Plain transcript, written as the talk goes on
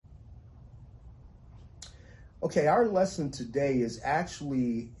Okay, our lesson today is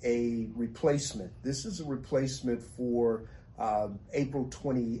actually a replacement. This is a replacement for April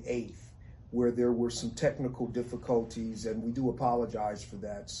 28th, where there were some technical difficulties, and we do apologize for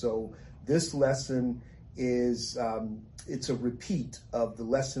that. So this lesson is it's a repeat of the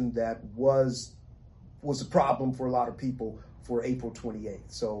lesson that was a problem for a lot of people for April 28th.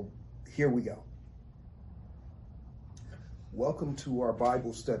 So here we go. Welcome to our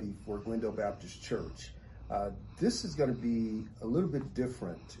Bible study for Glendale Baptist Church. This is going to be a little bit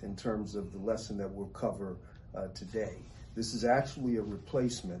different in terms of the lesson that we'll cover today. This is actually a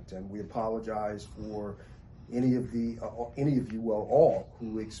replacement, and we apologize for any of you, well, all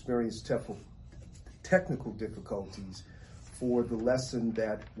who experienced technical difficulties for the lesson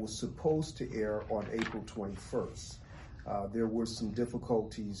that was supposed to air on April 21st. There were some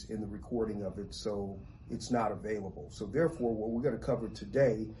difficulties in the recording of it, so it's not available. So therefore, what we're going to cover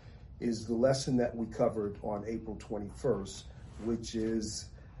today is the lesson that we covered on April 21st, which is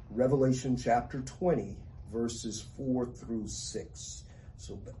Revelation chapter 20, verses 4 through 6.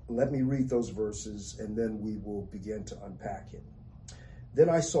 So let me read those verses, and then we will begin to unpack it. Then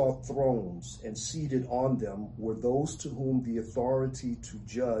I saw thrones, and seated on them were those to whom the authority to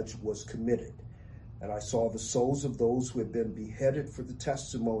judge was committed. And I saw the souls of those who had been beheaded for the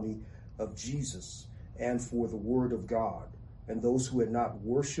testimony of Jesus and for the word of God, and those who had not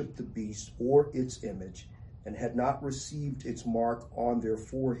worshipped the beast or its image, and had not received its mark on their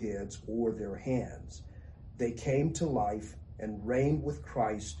foreheads or their hands. They came to life and reigned with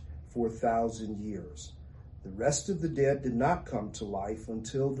Christ for 1,000 years. The rest of the dead did not come to life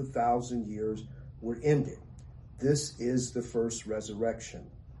until the 1,000 years were ended. This is the first resurrection.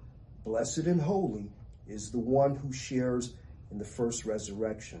 Blessed and holy is the one who shares in the first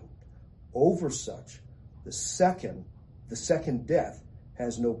resurrection. Over such, the second death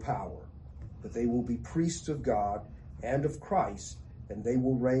has no power, but they will be priests of God and of Christ, and they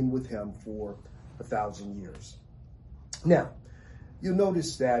will reign with him for 1,000 years. Now, you'll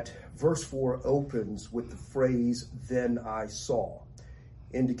notice that verse 4 opens with the phrase, "Then I saw,"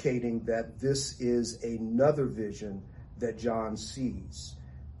 indicating that this is another vision that John sees.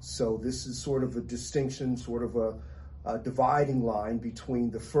 So this is sort of a distinction, sort of a dividing line between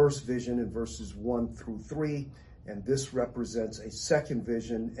the first vision in verses 1 through 3, and this represents a second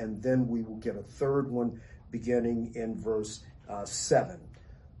vision, and then we will get a third one beginning in verse 7.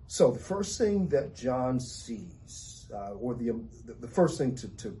 So the first thing that John sees, or the first thing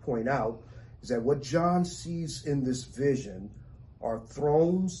to point out, is that what John sees in this vision are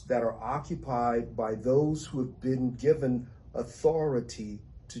thrones that are occupied by those who have been given authority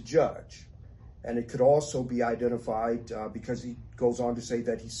to judge. And it could also be identified because he goes on to say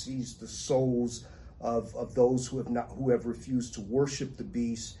that he sees the souls of those who have refused to worship the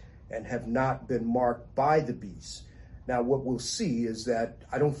beast and have not been marked by the beast. Now, what we'll see is that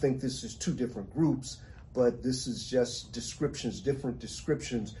I don't think this is two different groups, but this is just different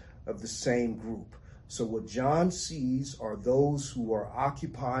descriptions of the same group. So what John sees are those who are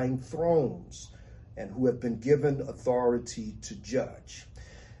occupying thrones and who have been given authority to judge.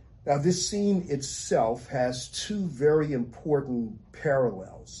 Now, this scene itself has two very important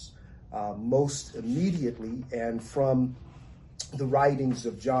parallels. Most immediately, and from the writings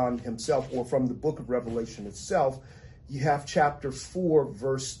of John himself, or from the book of Revelation itself, you have chapter 4,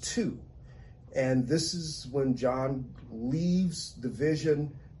 verse 2. And this is when John leaves the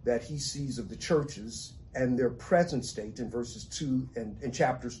vision that he sees of the churches and their present state in verses 2 and in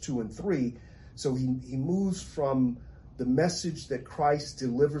chapters 2 and 3. So he moves from the message that Christ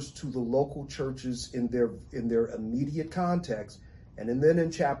delivers to the local churches in their immediate context. And then in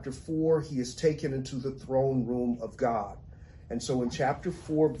chapter 4, he is taken into the throne room of God. And so in chapter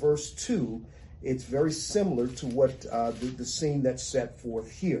 4, verse 2, it's very similar to what the scene that's set forth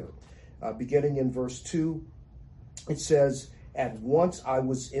here. Beginning in verse 2, it says, "At once I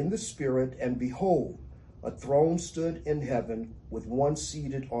was in the Spirit, and behold, a throne stood in heaven with one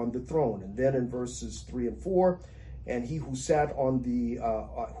seated on the throne." And then in verses 3 and 4, "And he who sat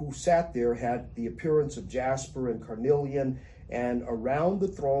there had the appearance of jasper and carnelian, and around the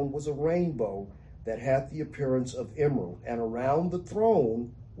throne was a rainbow that had the appearance of emerald. And around the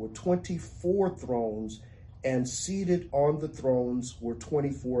throne were 24 thrones, and seated on the thrones were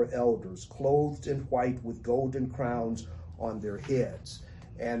 24 elders, clothed in white with golden crowns on their heads."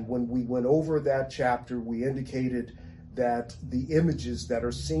 And when we went over that chapter, we indicated that the images that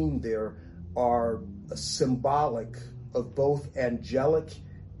are seen there are symbolic of both angelic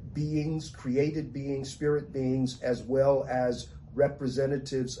beings, created beings, spirit beings, as well as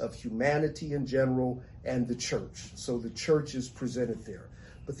representatives of humanity in general and the church. So the church is presented there.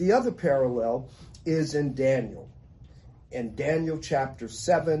 But the other parallel is in Daniel. In Daniel chapter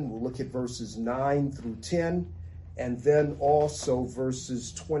 7, we'll look at verses 9 through 10, and then also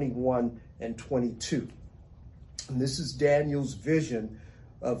verses 21 and 22. And this is Daniel's vision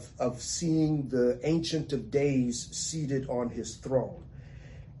of seeing the Ancient of Days seated on his throne.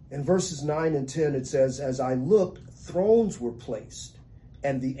 In verses 9 and 10, it says, "As I looked, thrones were placed,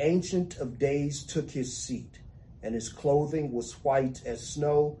 and the Ancient of Days took his seat, and his clothing was white as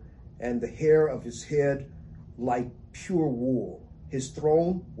snow, and the hair of his head like pure wool. His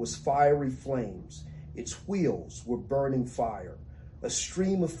throne was fiery flames. Its wheels were burning fire. A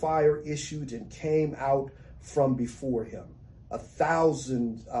stream of fire issued and came out from before him. A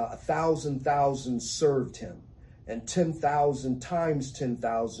thousand served him, and 10,000 times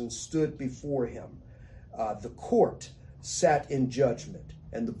 10,000 stood before him. The court sat in judgment,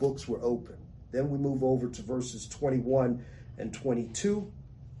 and the books were open." Then we move over to verses 21 and 22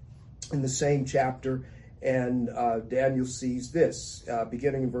 in the same chapter, and Daniel sees this,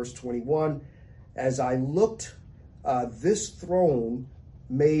 beginning in verse 21, "As I looked, this throne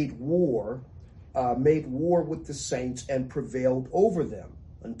made war with the saints and prevailed over them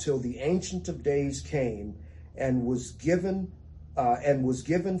until the Ancient of Days came and was given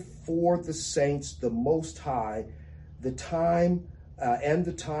for the saints the Most High. The time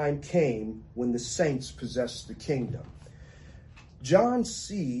came when the saints possessed the kingdom." John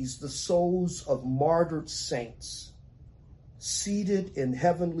sees the souls of martyred saints seated in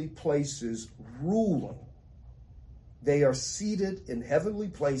heavenly places ruling. They are seated in heavenly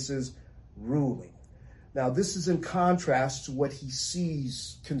places ruling. Now, this is in contrast to what he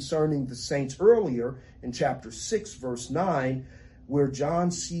sees concerning the saints earlier in chapter 6, verse 9, where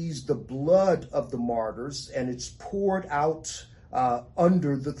John sees the blood of the martyrs and it's poured out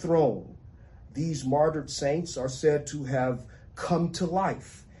under the throne. These martyred saints are said to have come to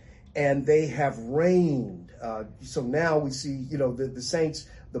life, and they have reigned. So now we see, the saints,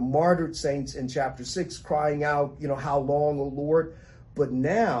 the martyred saints in chapter 6 crying out, "How long, O Lord?" But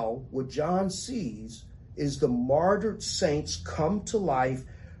now what John sees is the martyred saints come to life,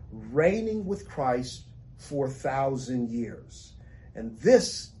 reigning with Christ for 1,000 years. And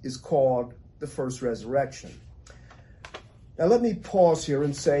this is called the first resurrection. Now let me pause here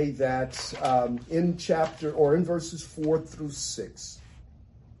and say that in verses 4 through 6,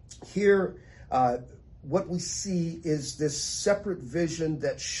 here what we see is this separate vision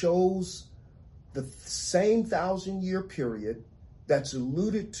that shows the same 1,000-year period that's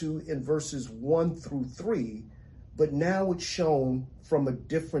alluded to in verses 1 through 3, but now it's shown from a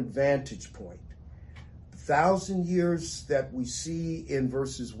different vantage point. The 1,000 years that we see in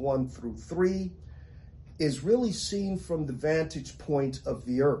verses 1 through 3 is really seen from the vantage point of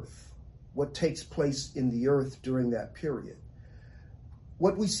the earth, what takes place in the earth during that period.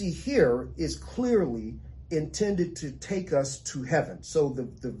 What we see here is clearly intended to take us to heaven. So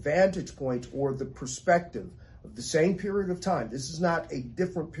the vantage point or the perspective of the same period of time, this is not a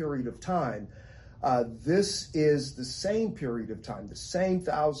different period of time. This is the same period of time, the same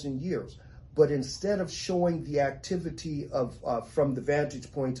 1,000 years. But instead of showing the activity from the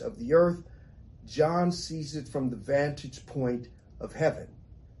vantage point of the earth, John sees it from the vantage point of heaven.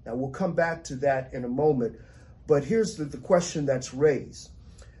 Now, we'll come back to that in a moment, but here's the question that's raised.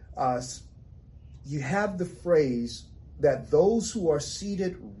 You have the phrase that those who are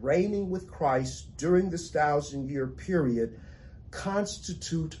seated reigning with Christ during this 1,000-year period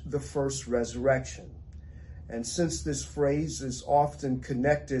constitute the first resurrection. And since this phrase is often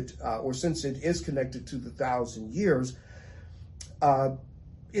connected, or since it is connected to the 1,000 years,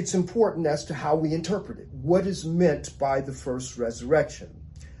 it's important as to how we interpret it. What is meant by the first resurrection?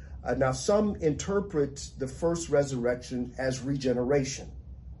 Now, some interpret the first resurrection as regeneration.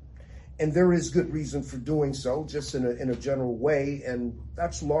 And there is good reason for doing so, just in a general way. And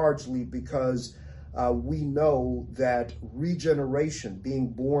that's largely because we know that regeneration, being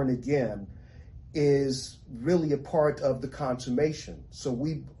born again, is really a part of the consummation. So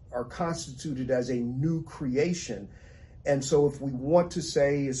we are constituted as a new creation. And so if we want to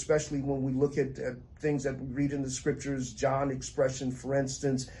say, especially when we look at things that we read in the scriptures, John expression, for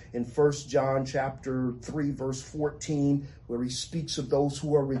instance, in 1 John chapter 3, verse 14, where he speaks of those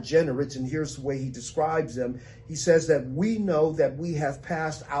who are regenerate, and here's the way he describes them. He says that we know that we have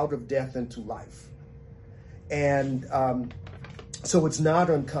passed out of death into life. And so it's not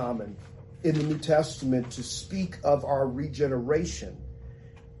uncommon in the New Testament to speak of our regeneration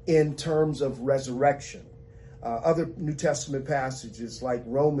in terms of resurrection. Other New Testament passages like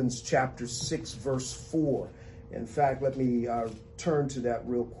Romans chapter 6, verse 4. In fact, let me turn to that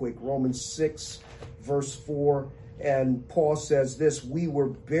real quick. Romans 6, verse 4. And Paul says this, we were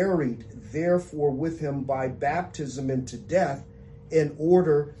buried therefore with him by baptism into death, in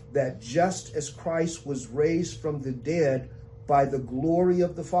order that just as Christ was raised from the dead by the glory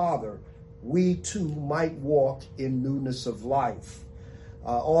of the Father, we too might walk in newness of life.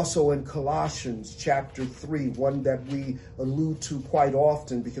 Also in Colossians chapter 3, one that we allude to quite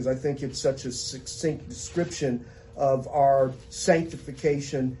often because I think it's such a succinct description of our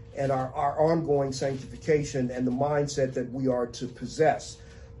sanctification and our ongoing sanctification and the mindset that we are to possess.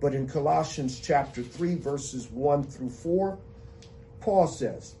 But in Colossians chapter 3, verses 1 through 4, Paul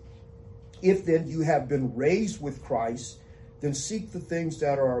says, if then you have been raised with Christ, then seek the things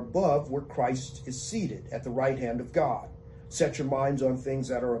that are above where Christ is seated at the right hand of God. Set your minds on things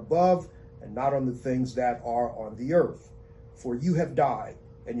that are above and not on the things that are on the earth. For you have died,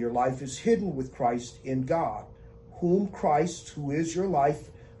 and your life is hidden with Christ in God, whom Christ, who is your life,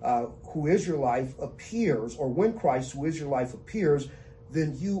 appears, or when Christ, who is your life, appears,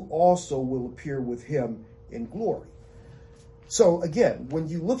 then you also will appear with him in glory. So again, when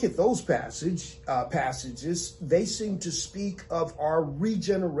you look at those passages, they seem to speak of our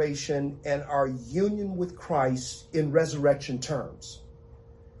regeneration and our union with Christ in resurrection terms.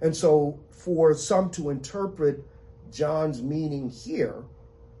 And so for some to interpret John's meaning here,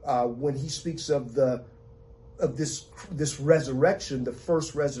 when he speaks of this resurrection, the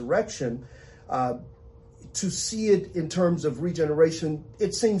first resurrection, to see it in terms of regeneration,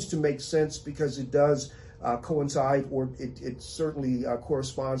 it seems to make sense because it does coincide, or it certainly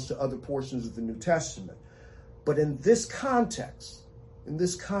corresponds to other portions of the New Testament. But in this context,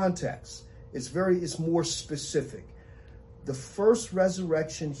 it's more specific. The first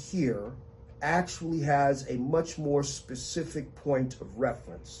resurrection here actually has a much more specific point of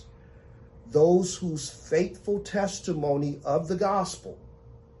reference. Those whose faithful testimony of the gospel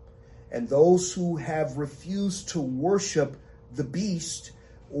and those who have refused to worship the beast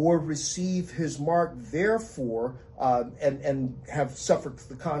or receive his mark, therefore, and have suffered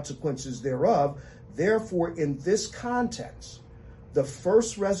the consequences thereof. Therefore, in this context, the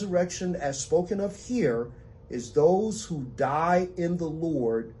first resurrection as spoken of here is those who die in the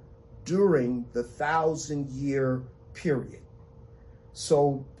Lord during the 1,000-year period.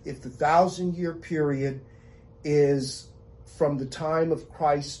 So if the 1,000-year period is from the time of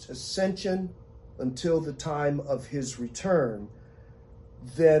Christ's ascension until the time of his return,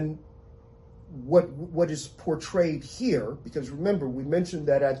 then what is portrayed here, because remember, we mentioned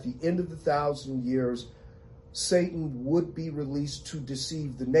that at the end of the 1,000 years, Satan would be released to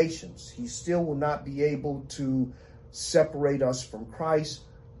deceive the nations. He still will not be able to separate us from Christ,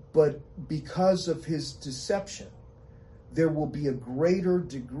 but because of his deception, there will be a greater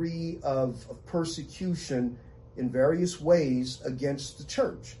degree of persecution in various ways against the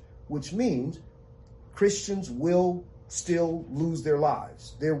church, which means Christians will still lose their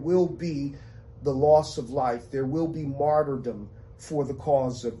lives. There will be the loss of life. There will be martyrdom for the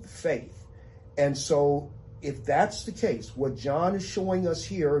cause of the faith. And so if that's the case, what John is showing us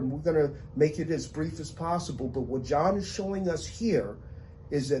here, and we're going to make it as brief as possible, but what John is showing us here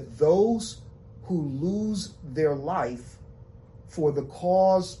is that those who lose their life for the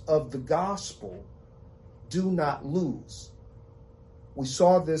cause of the gospel do not lose. We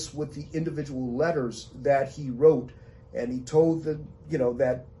saw this with the individual letters that he wrote, and he told them,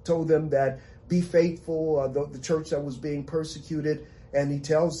 that be faithful, the church that was being persecuted, and he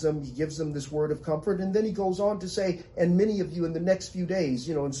gives them this word of comfort, and then he goes on to say, and many of you in the next few days,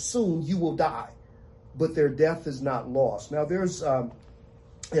 and soon you will die, but their death is not lost. Now there's an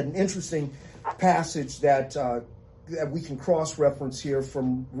interesting passage that we can cross-reference here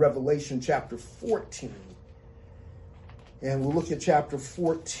from Revelation chapter 14. And we'll look at chapter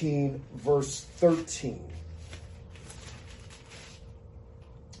 14, verse 13.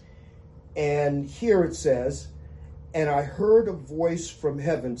 And here it says, and I heard a voice from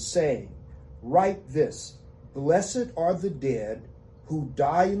heaven saying, write this, blessed are the dead who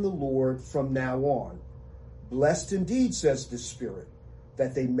die in the Lord from now on. Blessed indeed, says the Spirit,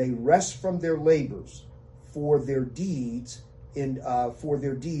 that they may rest from their labors, for their deeds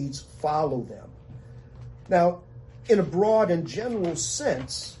follow them. Now, in a broad and general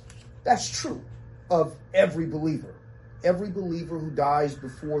sense, that's true of every believer. Every believer who dies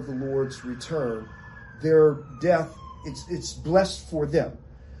before the Lord's return, their death, it's blessed for them.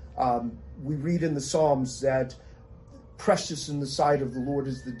 We read in the Psalms that precious in the sight of the Lord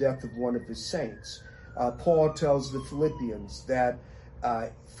is the death of one of his saints. Paul tells the Philippians that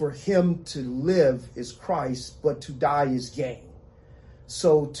for him to live is Christ, but to die is gain.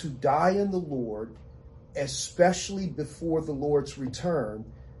 So to die in the Lord, especially before the Lord's return,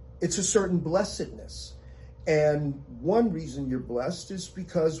 it's a certain blessedness. And one reason you're blessed is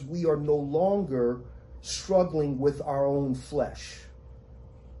because we are no longer struggling with our own flesh.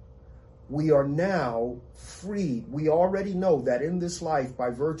 We are now freed. We already know that in this life, by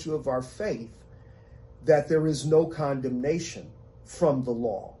virtue of our faith, that there is no condemnation from the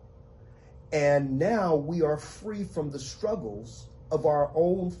law. And now we are free from the struggles of our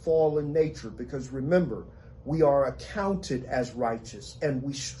own fallen nature, because remember, we are accounted as righteous and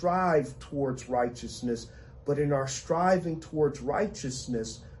we strive towards righteousness. But in our striving towards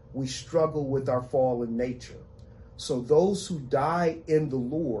righteousness, we struggle with our fallen nature. So those who die in the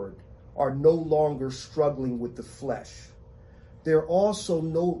Lord are no longer struggling with the flesh. They are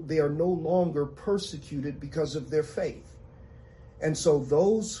no longer persecuted because of their faith. And so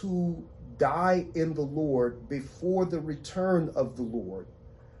those who die in the Lord before the return of the Lord,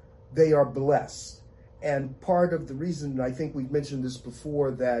 they are blessed. And part of the reason, I think we've mentioned this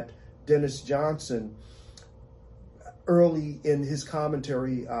before, that Dennis Johnson, early in his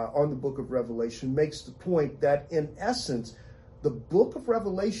commentary on the book of Revelation, makes the point that in essence, the book of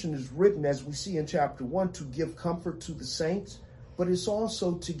Revelation is written, as we see in chapter 1, to give comfort to the saints, but it's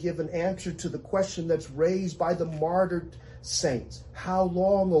also to give an answer to the question that's raised by the martyred saints. How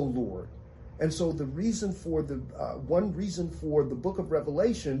long, O Lord? And so the reason for one reason for the book of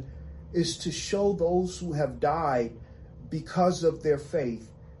Revelation is to show those who have died because of their faith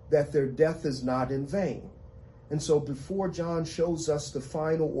that their death is not in vain. And so before John shows us the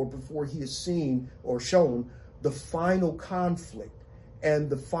final, or before he is seen or shown the final conflict and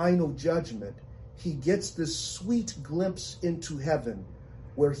the final judgment, he gets this sweet glimpse into heaven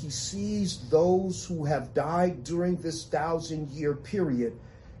where he sees those who have died during this 1,000-year period.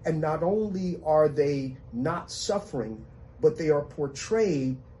 And not only are they not suffering, but they are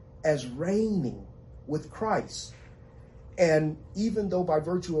portrayed as reigning with Christ. And even though by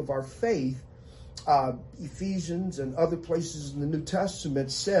virtue of our faith, Ephesians and other places in the New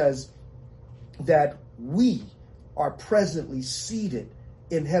Testament says that we are presently seated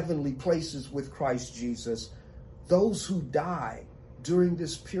in heavenly places with Christ Jesus, those who die during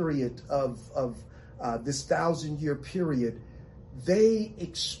this period of this 1,000-year period, they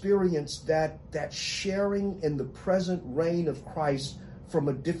experience that sharing in the present reign of Christ from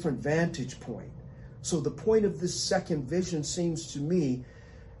a different vantage point. So the point of this second vision seems to me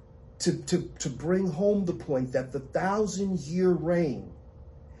to bring home the point that the 1,000-year reign,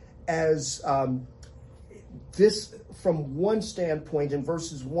 as this from one standpoint in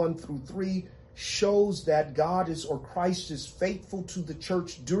verses 1 through 3 shows that God is, or Christ is, faithful to the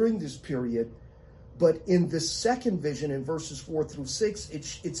church during this period. But in the second vision in verses 4 through 6,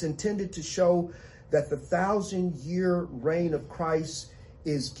 it's intended to show that the 1,000-year reign of Christ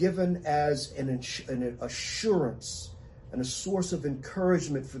is given as an assurance and a source of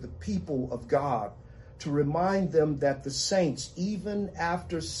encouragement for the people of God, to remind them that the saints, even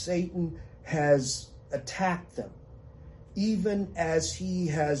after Satan has attacked them, even as he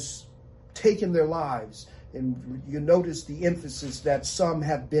has taken their lives, and you notice the emphasis that some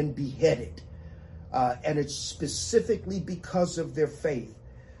have been beheaded, and it's specifically because of their faith.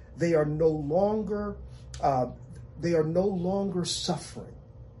 They are no longer suffering.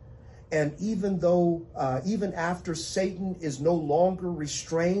 And even after Satan is no longer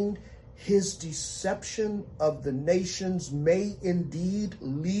restrained, his deception of the nations may indeed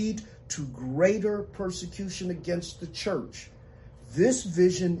lead to greater persecution against the church. This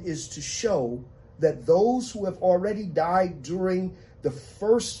vision is to show that those who have already died during the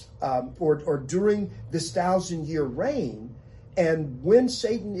first or during this 1,000-year reign, and when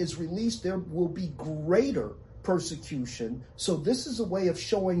Satan is released, there will be greater persecution. So this is a way of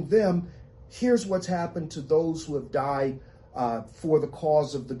showing them, here's what's happened to those who have died for the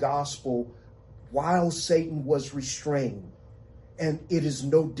cause of the gospel while Satan was restrained. And it is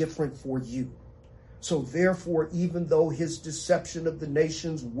no different for you. So therefore, even though his deception of the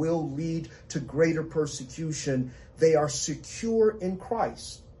nations will lead to greater persecution, they are secure in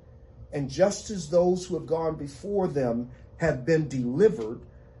Christ. And just as those who have gone before them have been delivered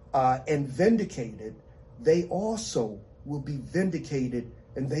and vindicated, they also will be vindicated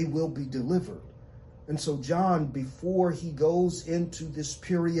and they will be delivered. And so John, before he goes into this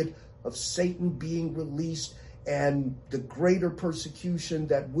period of Satan being released and the greater persecution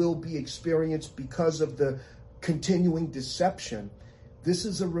that will be experienced because of the continuing deception, this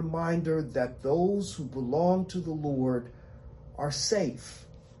is a reminder that those who belong to the Lord are safe.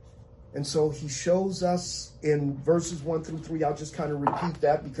 And so he shows us in verses 1 through 3, I'll just kind of repeat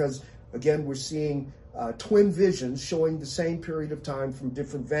that because, again, we're seeing twin visions showing the same period of time from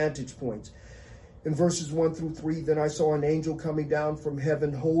different vantage points. In verses 1 through 3, then I saw an angel coming down from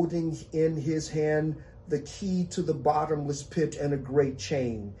heaven, holding in his hand the key to the bottomless pit and a great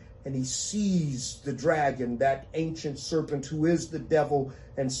chain. And he seized the dragon, that ancient serpent who is the devil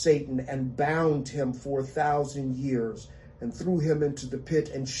and Satan, and bound him for 1,000 years, and threw him into the pit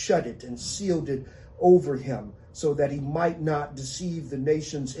and shut it and sealed it over him, so that he might not deceive the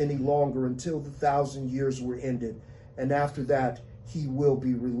nations any longer until the 1,000 years were ended. And after that, he will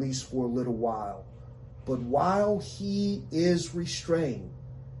be released for a little while. But while he is restrained,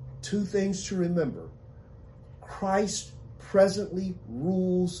 two things to remember. Christ presently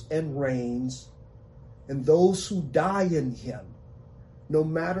rules and reigns, and those who die in him, no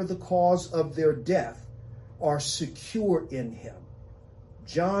matter the cause of their death, are secure in him.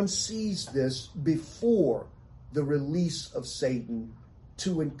 John sees this before the release of Satan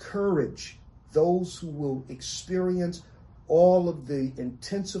to encourage those who will experience all of the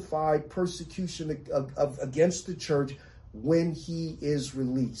intensified persecution against the church when he is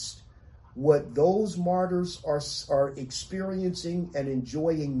released. What those martyrs are experiencing and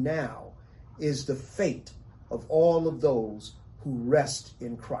enjoying now is the fate of all of those who rest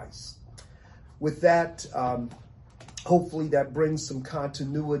in Christ. With that, hopefully that brings some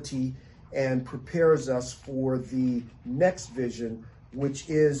continuity and prepares us for the next vision, which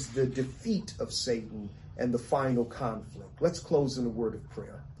is the defeat of Satan and the final conflict. Let's close in a word of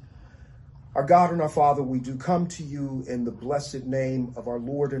prayer. Our God and our Father, we do come to you in the blessed name of our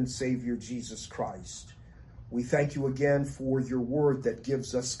Lord and Savior, Jesus Christ. We thank you again for your word that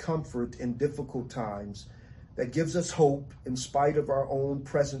gives us comfort in difficult times, that gives us hope in spite of our own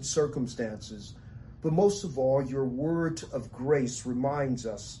present circumstances. But most of all, your word of grace reminds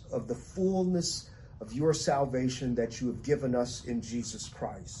us of the fullness of your salvation that you have given us in Jesus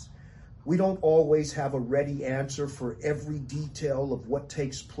Christ. We don't always have a ready answer for every detail of what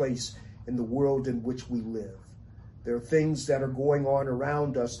takes place in the world in which we live. There are things that are going on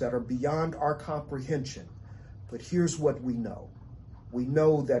around us that are beyond our comprehension. But here's what we know. We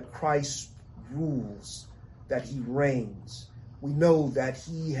know that Christ rules, that he reigns. We know that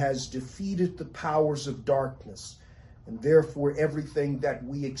he has defeated the powers of darkness, and therefore everything that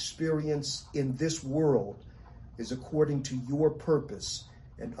we experience in this world is according to your purpose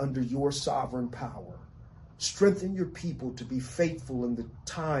and under your sovereign power. Strengthen your people to be faithful in the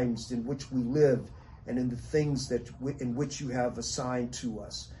times in which we live and in the things in which you have assigned to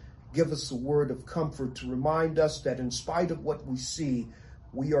us. Give us a word of comfort to remind us that in spite of what we see,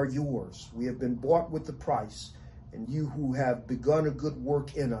 we are yours. We have been bought with the price, and you who have begun a good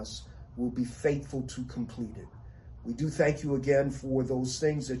work in us will be faithful to complete it. We do thank you again for those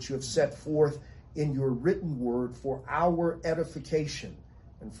things that you have set forth in your written word for our edification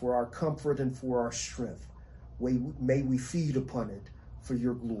and for our comfort and for our strength. May we feed upon it for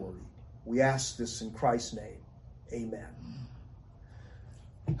your glory. We ask this in Christ's name. Amen.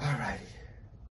 All righty.